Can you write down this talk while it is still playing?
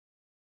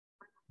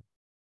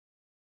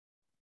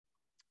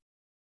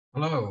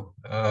Hello,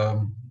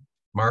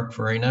 Mark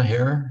Farina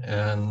here,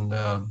 and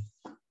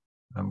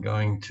I'm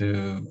going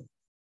to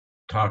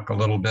talk a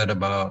little bit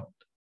about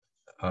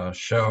a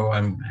show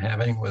I'm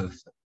having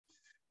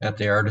at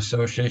the Art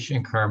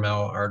Association,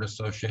 Carmel Art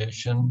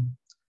Association,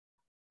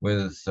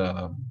 with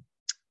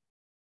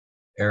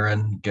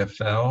Aaron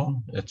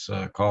Giffel. It's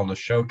called a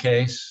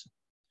showcase,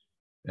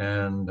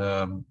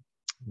 and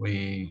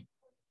we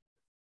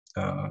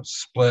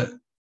split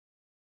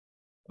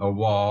a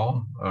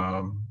wall.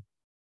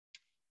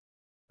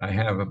 I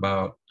have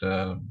about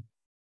a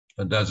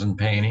dozen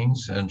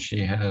paintings, and she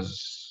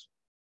has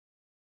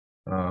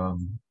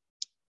um,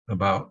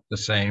 about the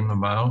same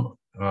amount.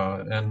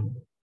 And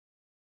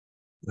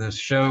this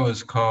show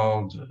is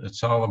called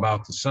It's All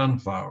About the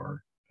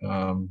Sunflower.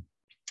 Um,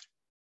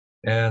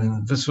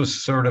 and this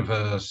was sort of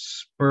a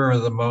spur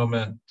of the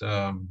moment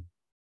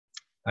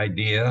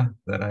idea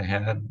that I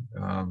had.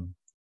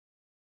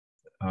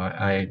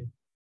 I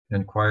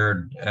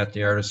inquired at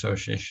the Art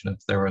Association if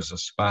there was a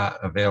spot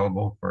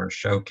available for a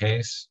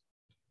showcase.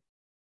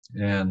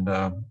 And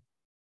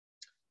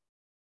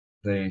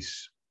they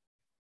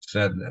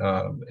said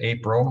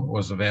April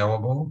was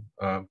available.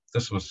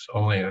 This was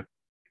only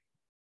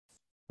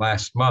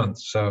last month,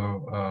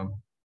 so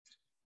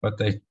but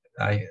they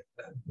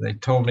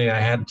told me I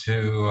had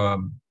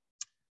to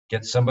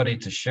get somebody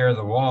to share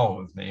the wall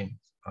with me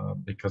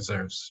because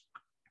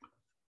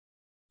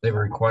they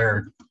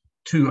required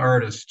two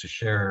artists to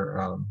share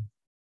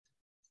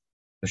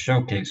the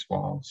showcase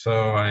wall.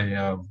 So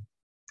I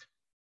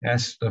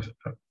asked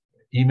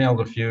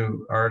emailed a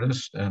few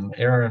artists, and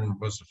Aaron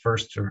was the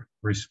first to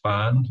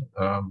respond.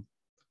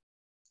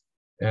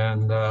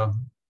 And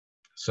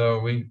so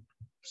we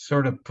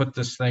sort of put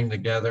this thing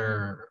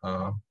together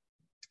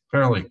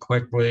fairly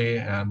quickly.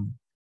 And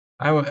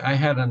I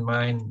had in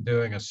mind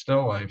doing a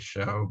still life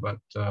show, but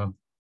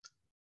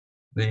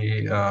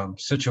the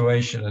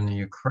situation in the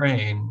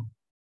Ukraine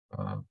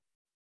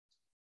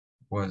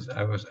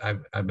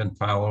I've been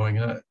following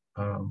it,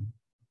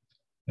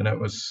 and it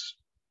was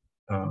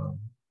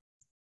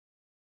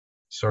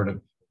sort of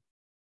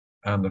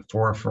on the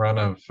forefront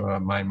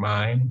of my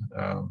mind.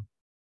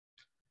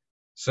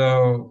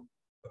 So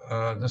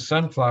the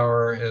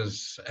sunflower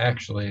is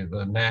actually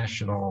the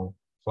national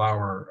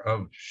flower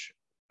of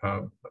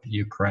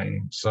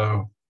Ukraine.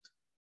 So,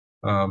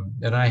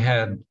 and I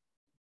had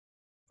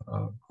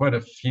quite a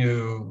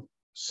few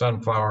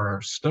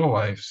sunflower still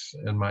lifes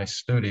in my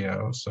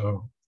studio.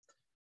 So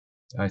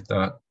I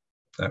thought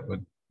that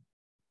would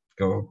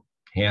go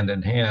hand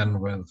in hand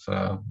with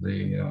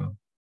the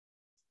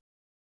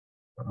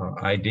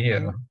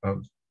idea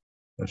of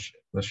the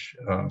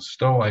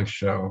still life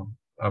show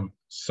of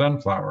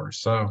sunflowers.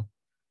 So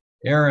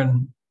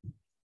Erin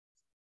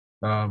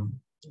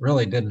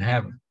really didn't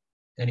have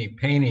any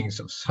paintings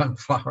of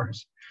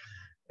sunflowers,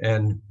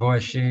 and boy,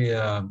 she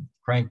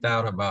cranked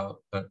out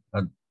about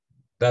a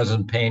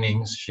dozen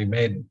paintings. She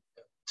made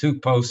two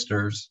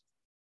posters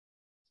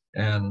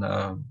and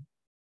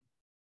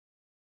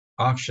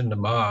auctioned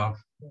them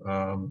off.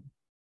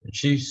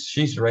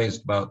 She's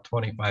raised about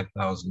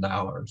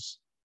 $25,000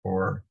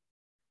 for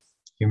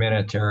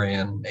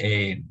humanitarian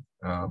aid.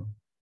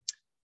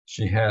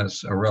 She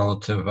has a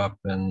relative up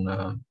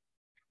in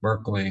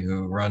Berkeley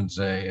who runs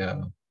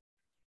a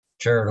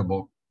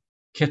charitable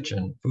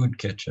food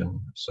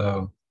kitchen.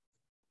 So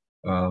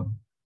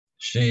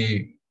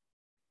she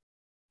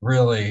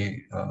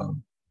really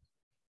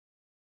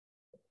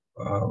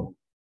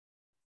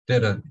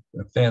did a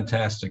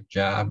fantastic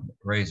job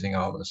raising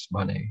all this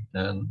money.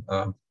 And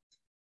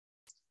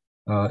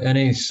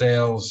any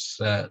sales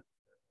that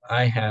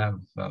I have,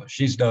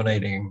 she's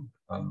donating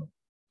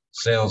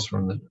sales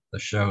from the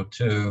show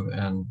too.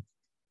 And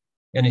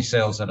any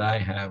sales that I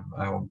have,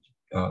 I'll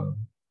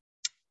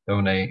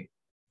donate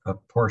a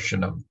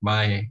portion of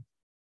my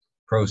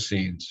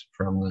proceeds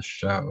from the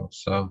show.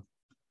 So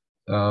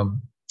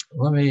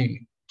let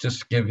me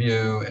just give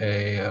you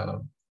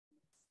a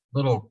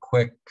little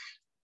quick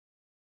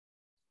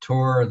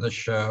tour of the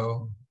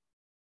show.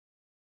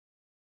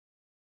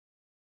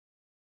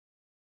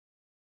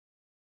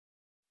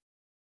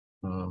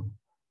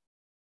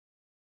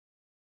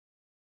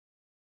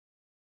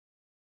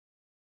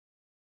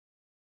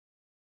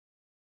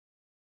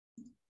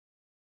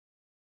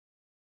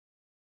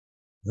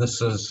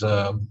 This is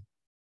the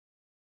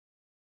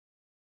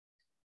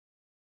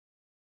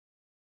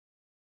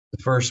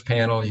first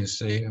panel you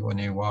see when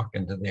you walk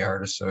into the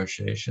Art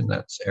Association.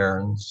 That's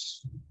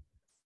Erin's.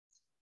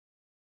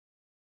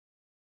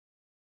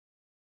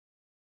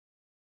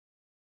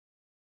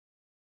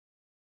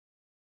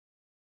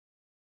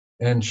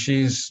 And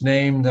she's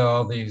named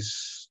all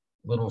these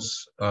little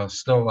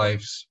still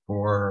lifes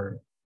for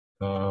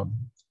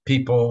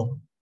people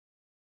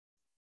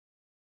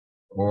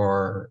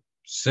or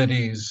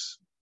cities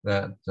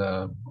that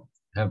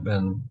have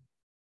been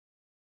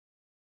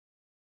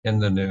in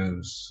the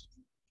news.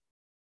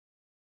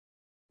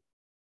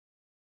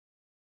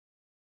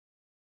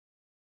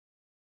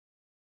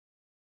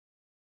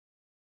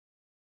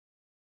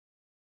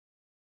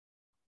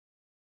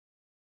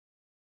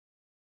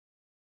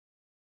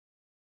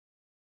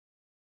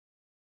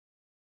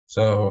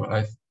 So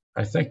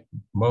I think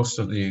most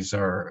of these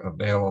are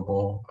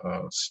available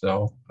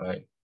still.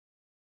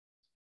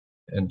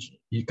 And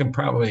you can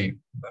probably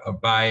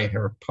buy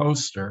her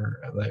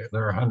poster.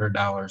 They're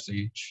 $100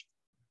 each.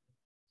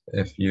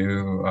 If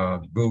you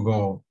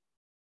Google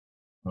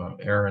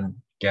Erin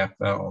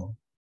Gaffel,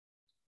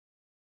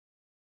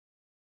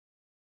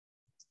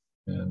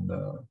 and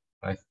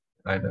I,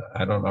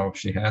 I don't know if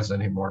she has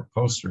any more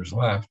posters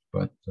left,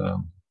 but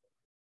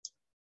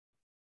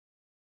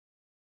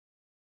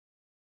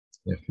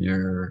if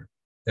you're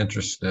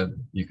interested,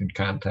 you can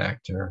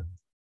contact her.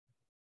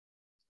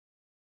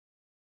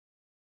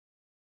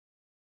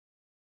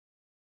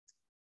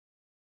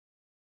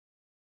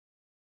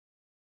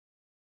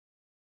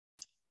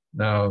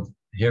 Now,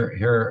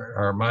 here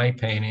are my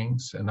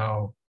paintings, and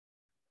I'll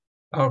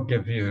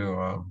give you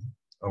a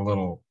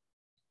little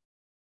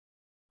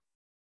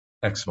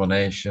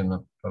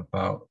explanation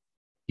about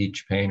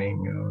each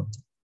painting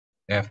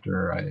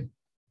after I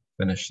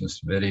finish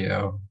this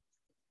video.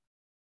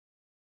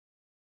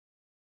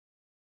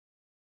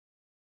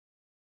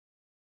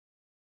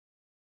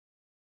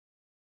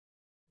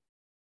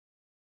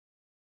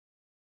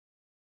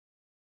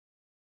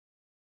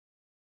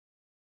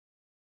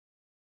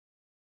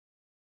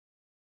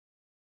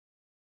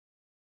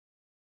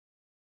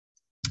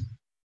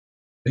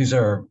 These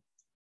are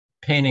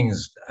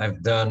paintings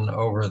I've done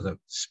over the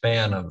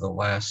span of the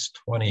last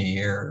 20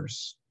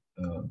 years.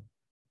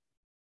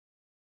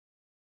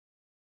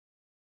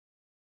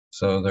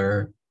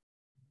 So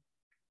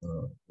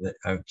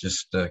I've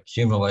just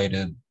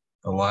accumulated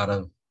a lot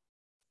of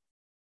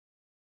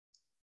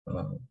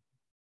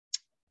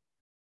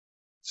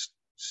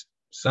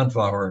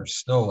sunflower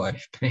still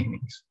life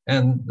paintings,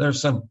 and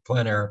there's some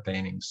plein air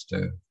paintings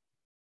too.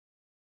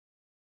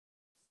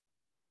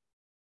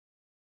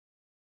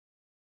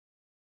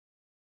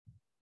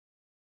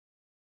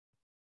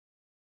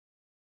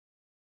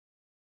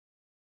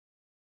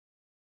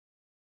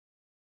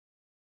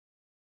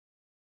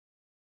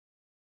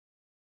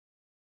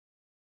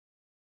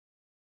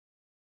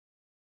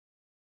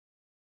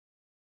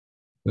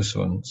 This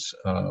one's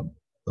the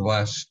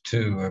last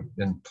two have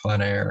been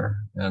plein air,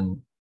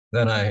 and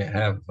then I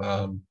have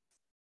a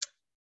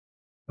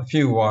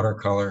few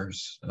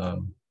watercolors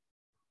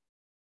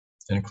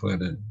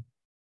included.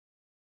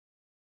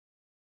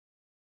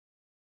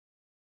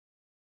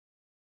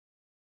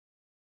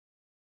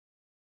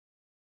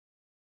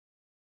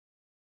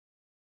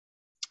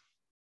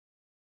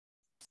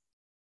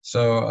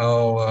 So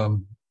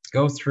I'll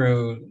go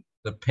through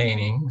the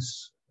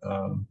paintings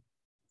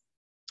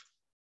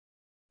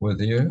with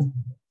you.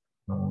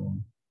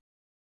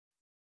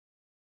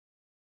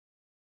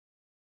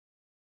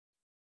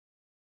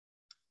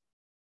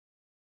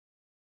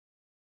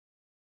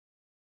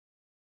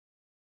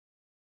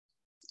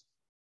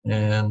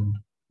 And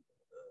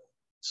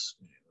let's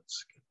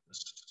get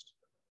this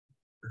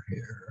over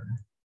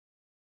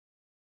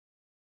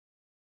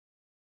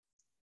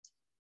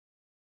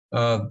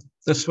here.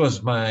 This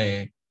was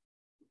my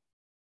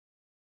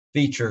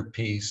feature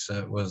piece.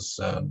 It was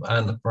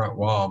on the front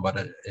wall, but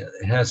it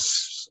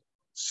has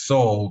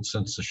sold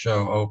since the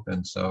show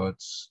opened, so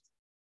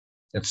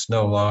it's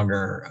no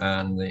longer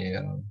on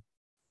the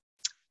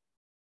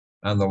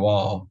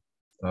wall.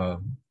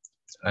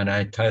 And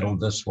I titled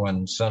this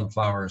one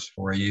 "Sunflowers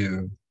for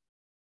You."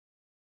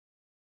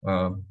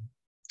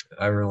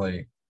 I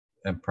really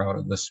am proud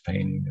of this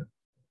painting.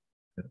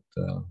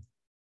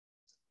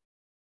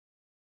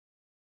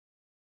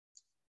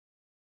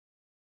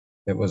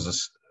 It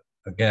was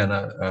again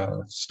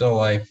a still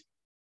life,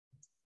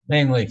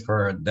 mainly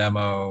for a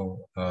demo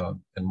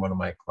in one of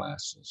my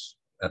classes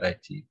that I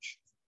teach.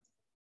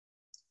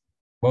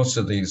 Most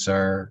of these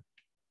are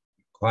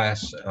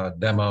class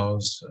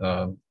demos,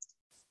 and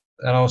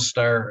I'll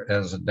start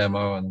as a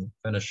demo and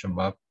finish them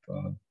up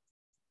a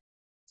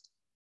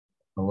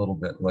little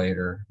bit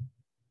later.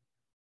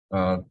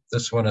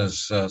 This one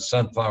is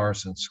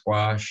sunflowers and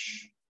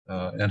squash,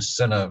 and it's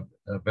in a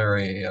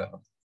very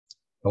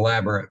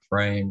elaborate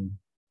frame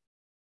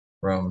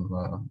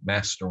from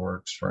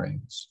Masterworks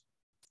frames.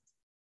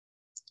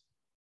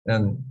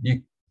 And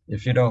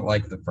if you don't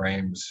like the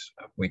frames,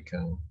 we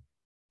can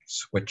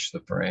switch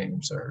the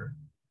frames or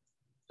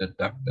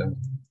deduct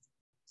them.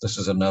 This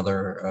is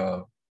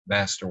another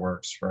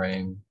Masterworks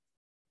frame.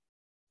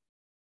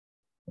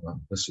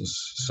 This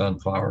is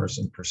sunflowers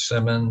and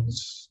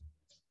persimmons.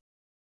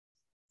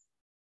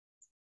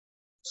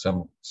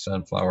 Some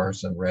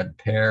sunflowers and red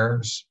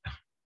pears.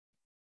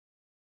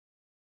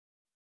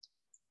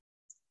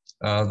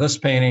 This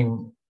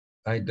painting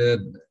I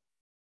did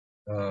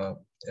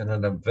in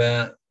an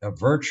event, a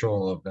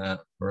virtual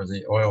event for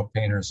the Oil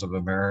Painters of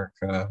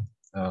America.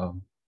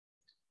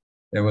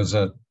 It was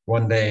a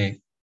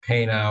one-day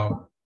paint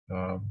out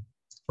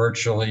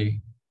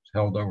virtually,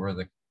 held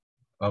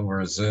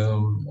over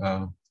Zoom,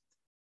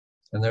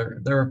 and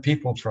there are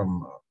people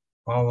from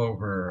all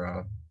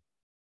over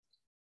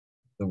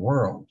the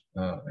world.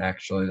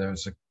 Actually,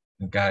 there's a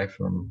guy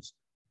from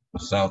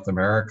South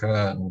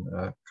America and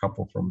a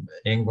couple from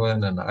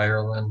England and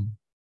Ireland.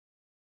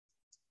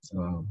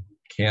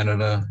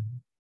 Canada,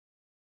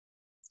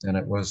 and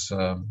it was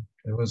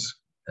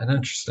an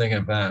interesting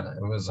event.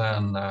 It was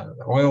on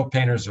Oil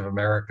Painters of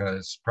America.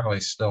 It's probably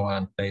still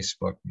on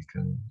Facebook. You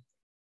can,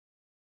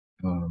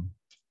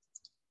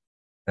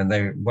 and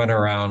they went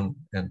around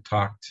and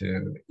talked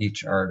to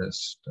each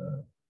artist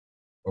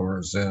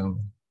over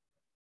Zoom.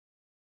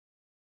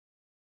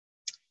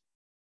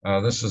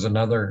 This is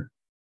another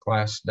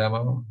class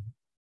demo.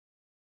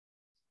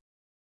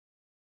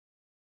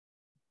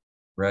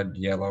 Red,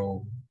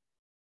 yellow,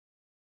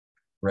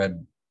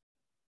 red,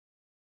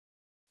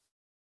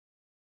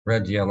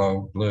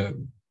 yellow,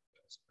 blue.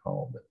 It's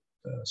called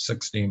it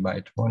 16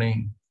 by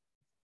 20.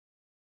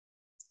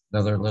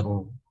 Another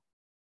little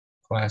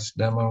class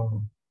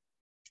demo.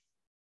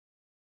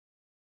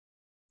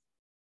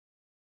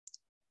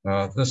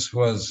 This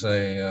was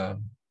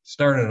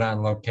started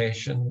on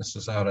location. This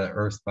is out at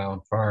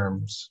Earthbound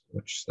Farms,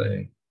 which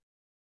they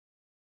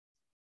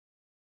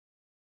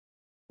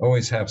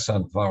always have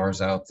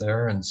sunflowers out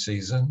there in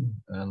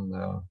season. And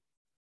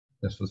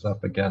this was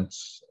up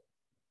against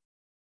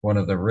one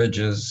of the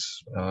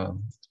ridges,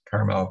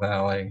 Carmel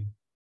Valley.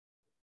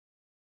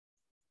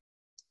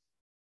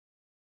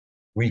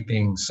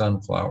 Weeping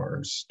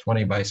sunflowers,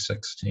 20 by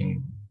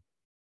 16.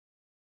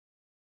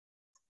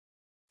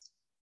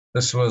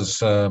 This was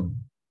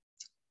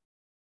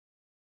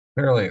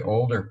fairly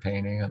older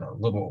painting and a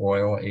little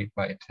oil, 8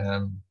 by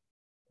 10,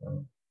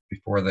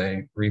 before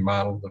they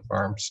remodeled the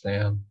farm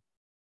stand.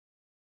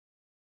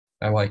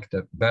 I liked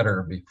it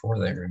better before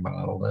they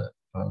remodeled it.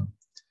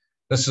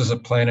 This is a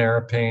plein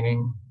air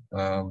painting.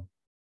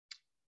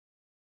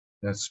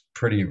 That's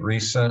pretty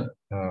recent,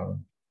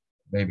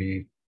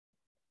 maybe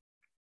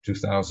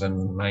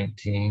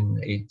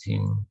 2019,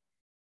 18.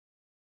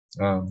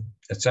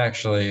 It's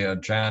actually a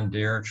John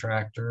Deere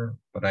tractor,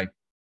 but I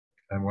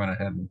went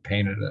ahead and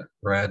painted it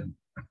red,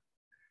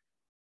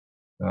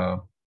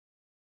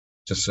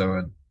 just so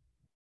it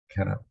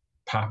kind of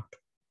pop.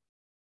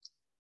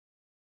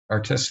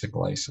 Artistic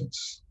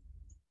license.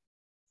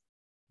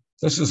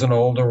 This is an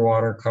older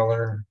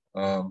watercolor.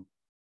 When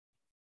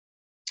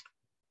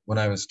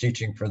I was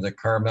teaching for the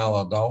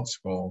Carmel Adult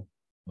School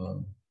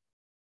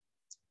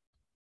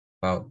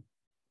about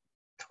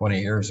 20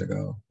 years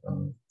ago,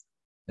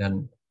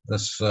 and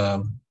this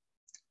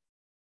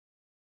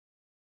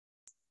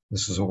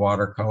is a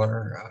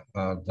watercolor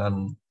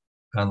done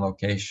on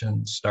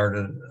location,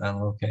 started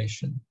on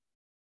location.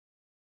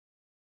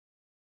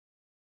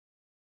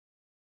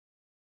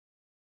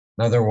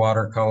 Another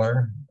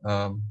watercolor.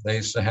 They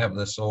used to have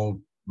this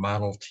old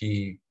Model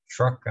T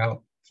truck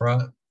out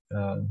front,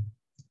 and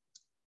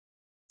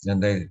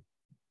they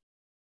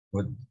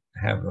would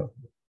have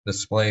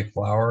display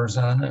flowers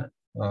on it.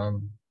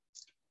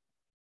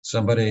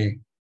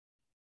 Somebody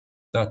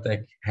thought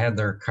they had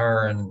their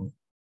car in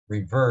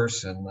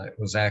reverse, and it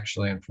was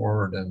actually in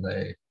forward, and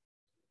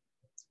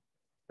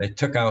they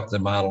took out the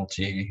Model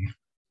T,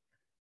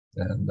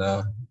 and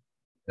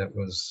it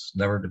was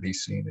never to be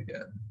seen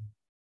again.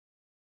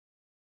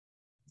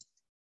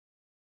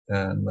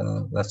 And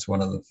that's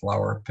one of the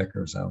flower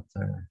pickers out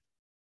there.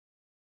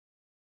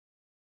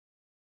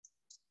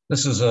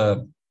 This is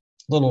a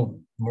little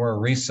more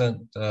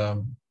recent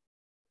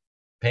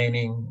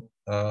painting,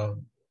 a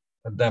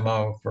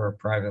demo for a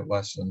private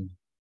lesson,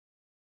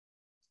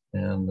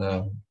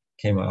 and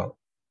came out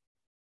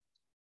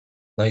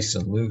nice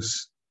and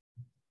loose.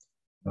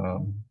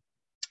 I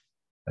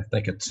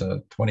think it's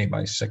a 20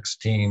 by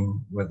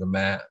 16 with a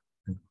mat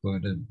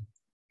included.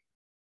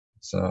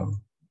 So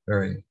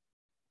very,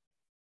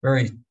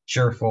 very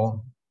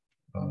cheerful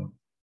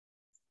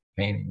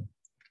painting.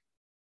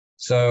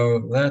 So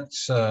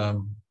that's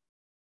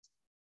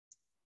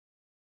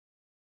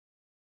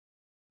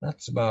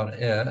about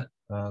it.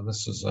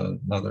 This is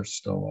another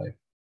still life.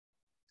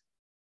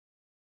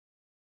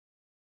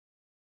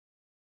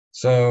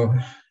 So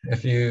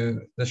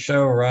the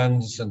show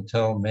runs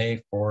until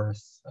May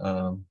 4th,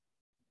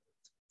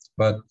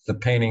 but the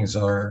paintings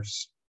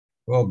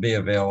will be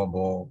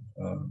available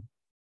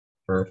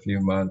for a few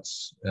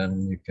months,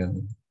 and you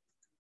can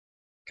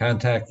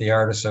contact the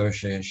Art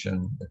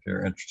Association if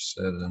you're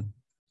interested.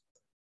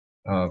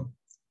 And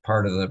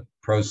part of the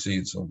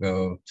proceeds will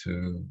go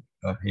to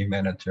a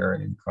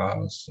humanitarian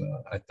cause.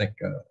 I think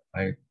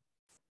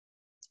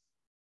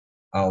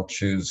I'll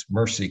choose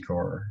Mercy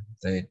Corps.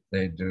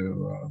 They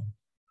do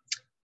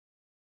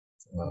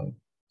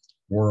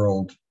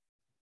world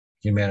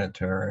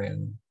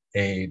humanitarian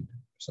aid.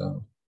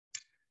 So,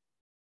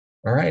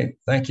 all right.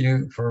 Thank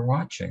you for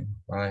watching.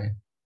 Bye.